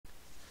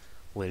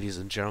Ladies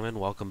and gentlemen,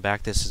 welcome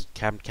back. This is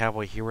Captain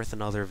Cowboy here with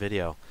another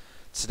video.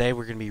 Today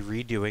we're going to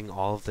be redoing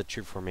all of the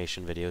troop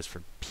formation videos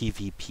for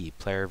PvP,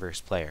 player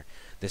versus player.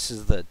 This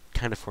is the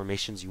kind of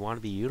formations you want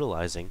to be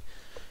utilizing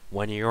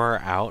when you're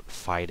out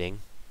fighting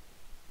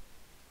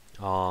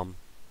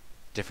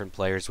different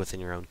players within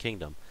your own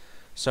kingdom.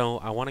 So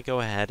I want to go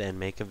ahead and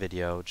make a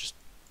video, just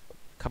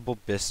a couple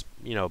basic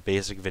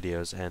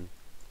videos, and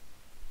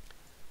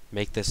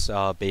make this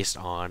based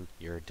on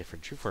your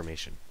different troop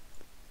formation.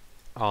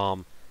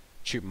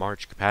 Troop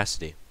march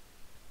capacity.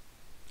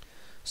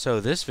 So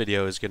this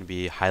video is going to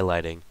be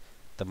highlighting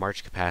the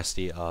march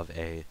capacity of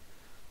a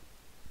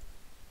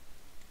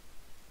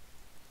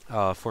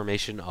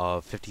formation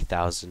of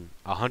 50,000,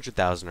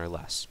 100,000 or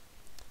less.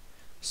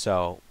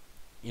 So,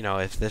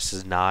 if this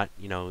is not,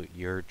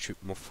 your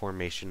troop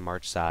formation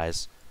march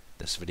size,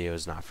 this video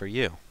is not for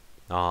you.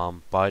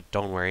 But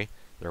don't worry,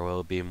 there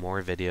will be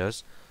more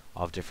videos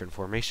of different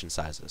formation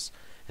sizes.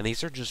 And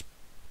these are just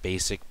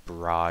basic,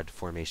 broad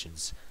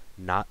formations.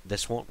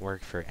 This won't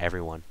work for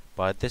everyone,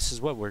 but this is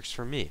what works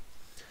for me.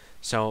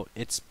 So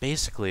it's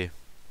basically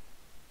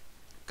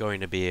going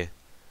to be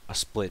a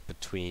split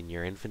between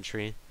your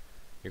infantry,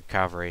 your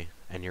cavalry,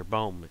 and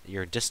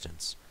your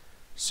distance.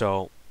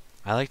 So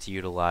I like to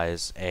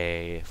utilize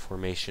a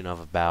formation of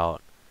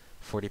about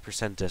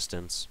 40%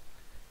 distance,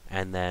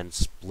 and then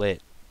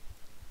split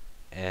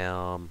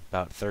about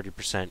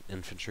 30%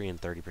 infantry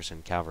and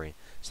 30% cavalry.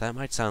 So that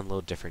might sound a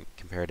little different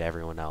compared to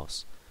everyone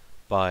else,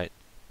 but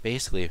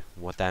basically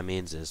what that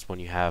means is when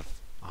you have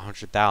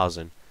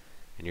 100,000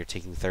 and you're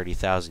taking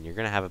 30,000, you're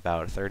going to have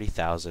about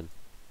 30,000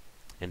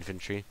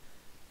 infantry,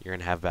 you're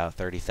going to have about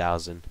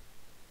 30,000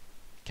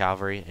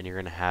 cavalry, and you're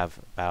going to have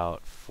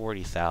about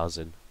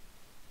 40,000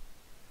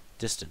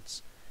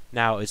 distance.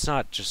 Now, it's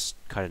not just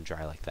cut and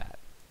dry like that.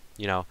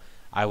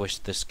 I wish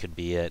this could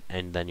be it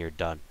and then you're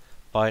done.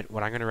 But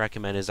what I'm going to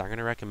recommend is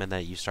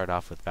that you start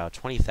off with about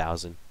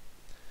 20,000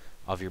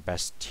 of your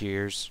best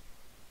tiers,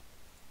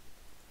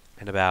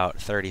 and about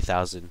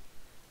 30,000,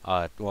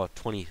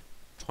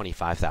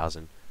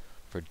 25,000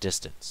 for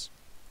distance.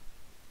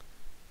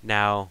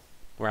 Now,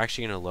 we're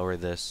actually going to lower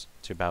this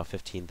to about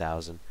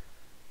 15,000.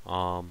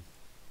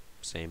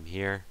 Same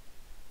here.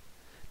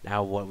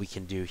 Now, what we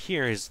can do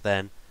here is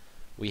then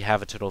we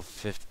have a total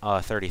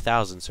of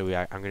 30,000, so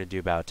I'm going to do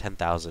about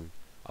 10,000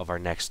 of our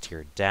next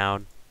tier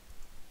down.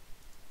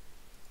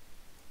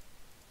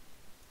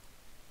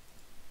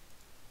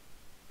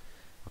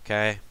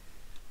 Okay.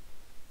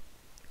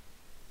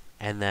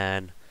 And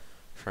then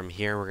from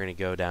here we're going to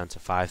go down to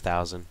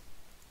 5,000.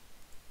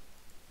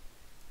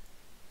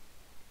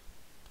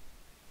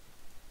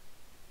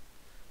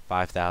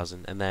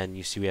 And then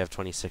you see we have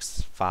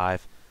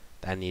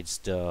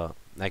 26.5.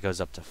 That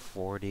goes up to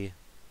 40.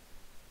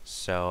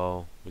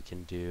 So we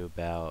can do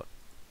about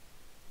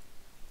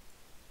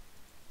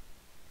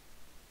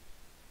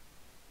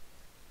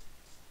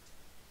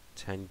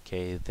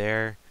 10k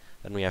there.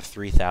 Then we have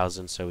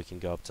 3,000, so we can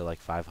go up to like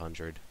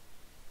 500.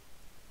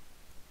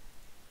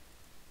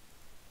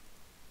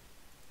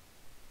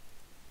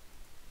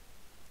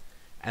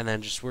 And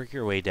then just work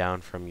your way down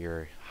from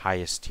your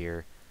highest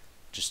tier,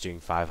 just doing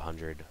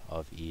 500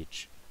 of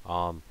each.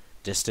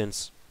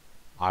 Distance,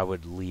 I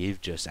would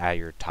leave just at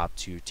your top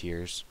 2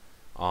 tiers.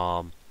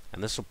 And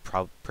this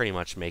will pretty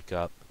much make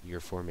up your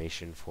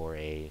formation for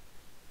a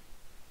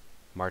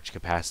march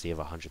capacity of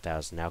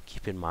 100,000. Now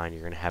keep in mind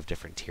you're going to have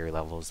different tier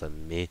levels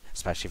than me,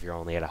 especially if you're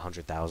only at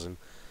 100,000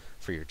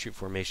 for your troop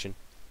formation.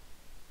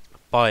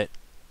 But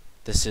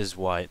this is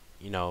what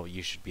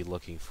you should be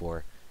looking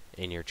for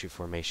in your troop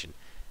formation.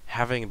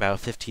 Having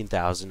about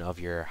 15,000 of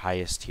your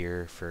highest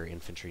tier for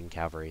infantry and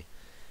cavalry,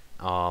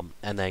 and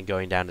then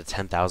going down to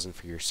 10,000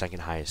 for your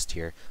second highest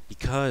tier,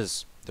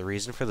 because the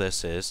reason for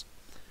this is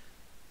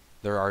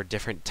there are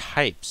different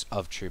types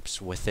of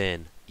troops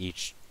within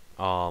each,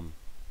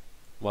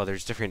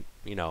 there's different,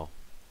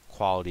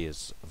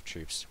 qualities of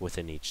troops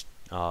within each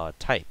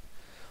type.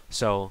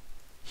 So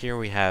here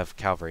we have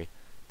cavalry.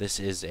 This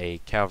is a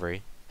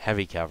cavalry,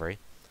 heavy cavalry,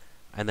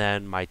 and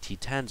then my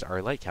T10s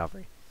are light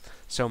cavalry.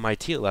 So my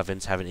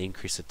T11s have an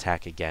increased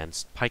attack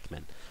against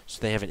pikemen. So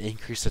they have an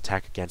increased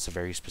attack against a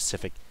very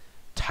specific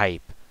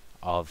type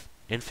of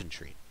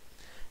infantry.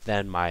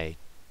 Then my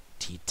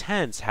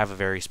T10s have a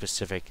very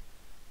specific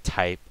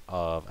type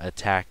of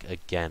attack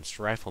against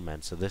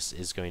riflemen. So this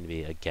is going to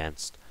be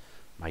against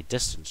my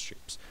distance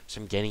troops.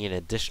 So I'm getting an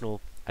additional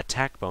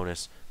attack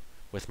bonus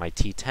with my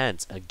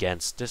T10s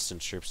against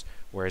distance troops,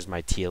 whereas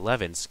my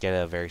T11s get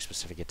a very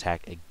specific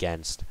attack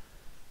against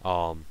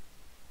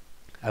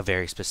a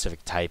very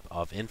specific type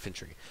of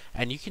infantry.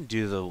 And you can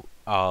do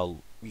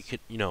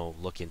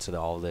look into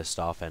all this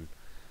stuff and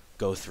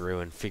go through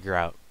and figure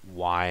out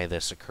why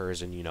this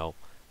occurs, and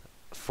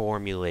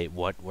formulate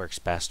what works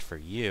best for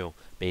you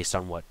based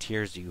on what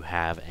tiers you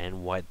have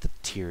and what the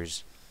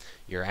tiers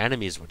your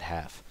enemies would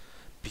have.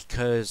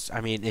 Because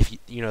if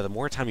the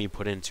more time you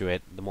put into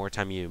it, the more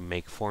time you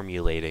make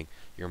formulating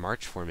your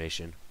march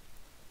formation,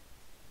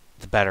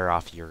 the better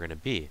off you're going to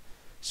be.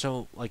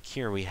 So like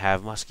here we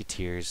have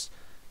musketeers,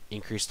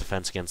 increased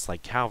defense against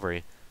light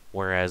cavalry,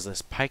 whereas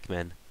this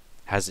pikeman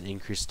has an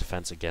increased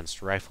defense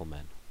against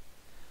riflemen.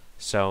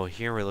 So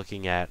here we're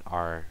looking at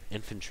our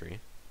infantry.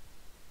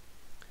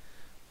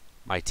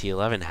 My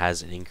T11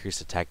 has an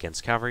increased attack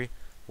against cavalry,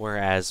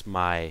 whereas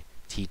my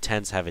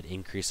T10s have an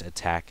increased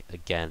attack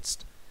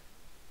against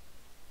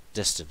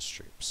distance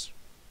troops.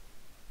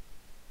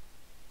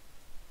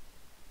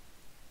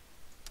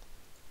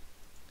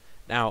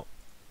 Now,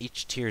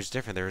 each tier is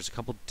different. There's a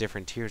couple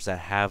different tiers that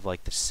have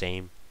like the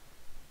same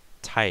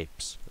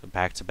types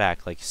back to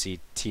back. Like you see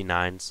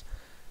T9s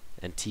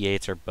and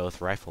T8s are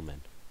both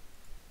riflemen.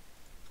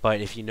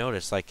 But if you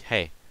notice, like,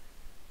 hey,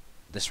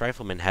 this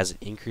rifleman has an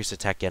increased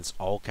attack against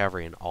all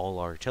cavalry and all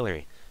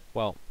artillery.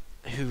 Well,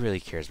 who really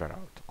cares about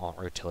all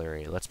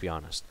artillery? Let's be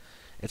honest.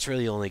 It's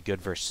really only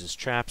good versus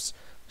traps,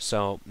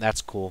 so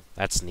that's cool,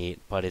 that's neat,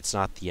 but it's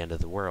not the end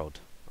of the world.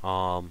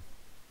 And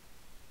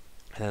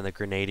then the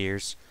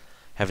grenadiers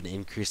have an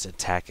increased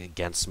attack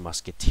against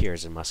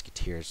musketeers, and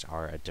musketeers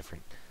are a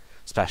different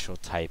special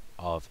type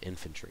of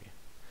infantry.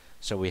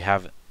 So we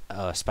have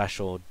a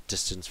special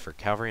distance for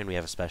cavalry, and we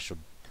have a special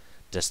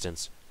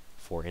distance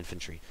for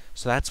infantry.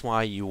 So that's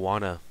why you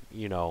want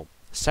to,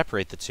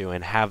 separate the two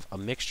and have a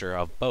mixture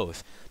of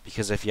both,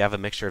 because if you have a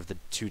mixture of the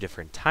two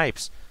different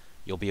types,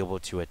 you'll be able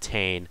to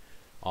attain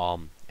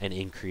an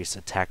increased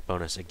attack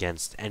bonus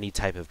against any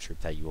type of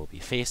troop that you will be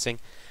facing,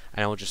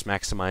 and it will just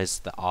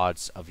maximize the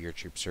odds of your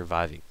troop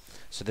surviving.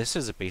 So this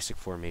is a basic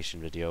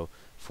formation video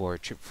for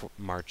troop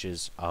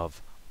marches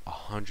of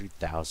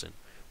 100,000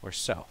 or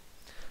so.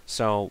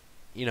 So,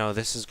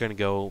 this is going to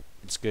go,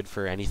 it's good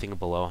for anything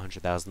below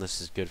 100,000.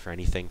 This is good for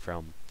anything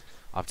from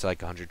up to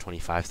like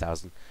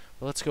 125,000.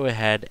 But let's go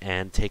ahead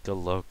and take a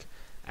look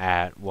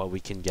at what we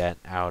can get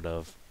out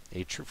of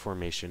a troop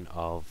formation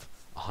of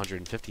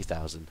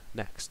 150,000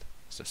 next.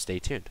 So stay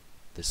tuned.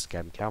 This is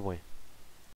Captain Cowboy.